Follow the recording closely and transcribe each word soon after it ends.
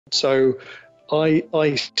So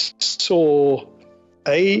I saw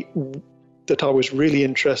that I was really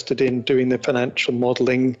interested in doing the financial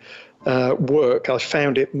modeling work. I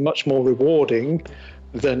found it much more rewarding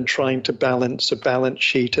than trying to balance a balance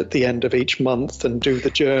sheet at the end of each month and do the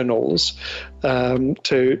journals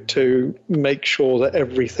to make sure that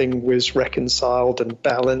everything was reconciled and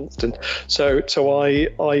balanced. And so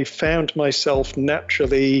I found myself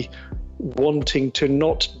naturally wanting to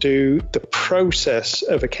not do the process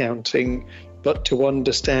of accounting, but to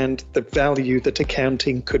understand the value that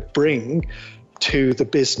accounting could bring to the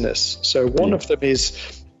business. So one of them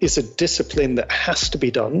is a discipline that has to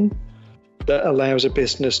be done, that allows a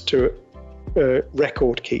business to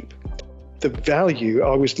record keep. The value,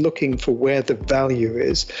 I was looking for where the value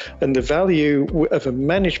is, and the value of a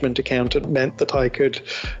management accountant meant that I could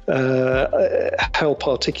help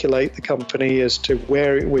articulate the company as to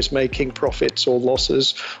where it was making profits or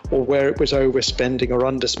losses, or where it was overspending or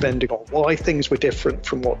underspending, or why things were different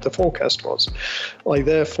from what the forecast was. I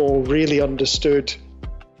therefore really understood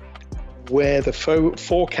where the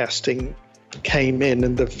forecasting came in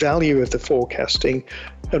and the value of the forecasting,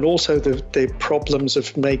 and also the problems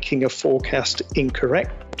of making a forecast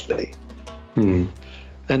incorrectly.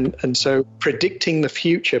 And so predicting the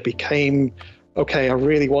future became, okay, I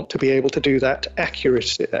really want to be able to do that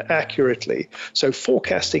accurately. So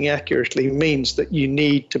forecasting accurately means that you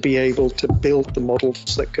need to be able to build the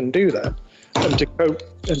models that can do that, and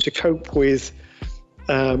to cope with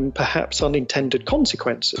perhaps unintended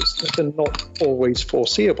consequences that are not always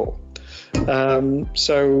foreseeable.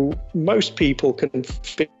 So most people can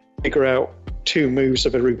figure out 2 moves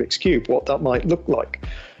of a Rubik's Cube, what that might look like.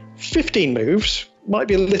 15 moves might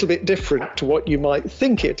be a little bit different to what you might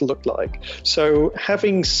think it looked like. So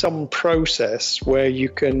having some process where you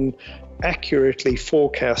can accurately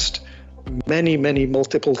forecast many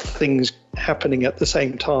multiple things happening at the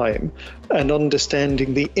same time, and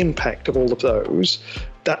understanding the impact of all of those,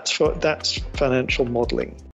 that's financial modeling.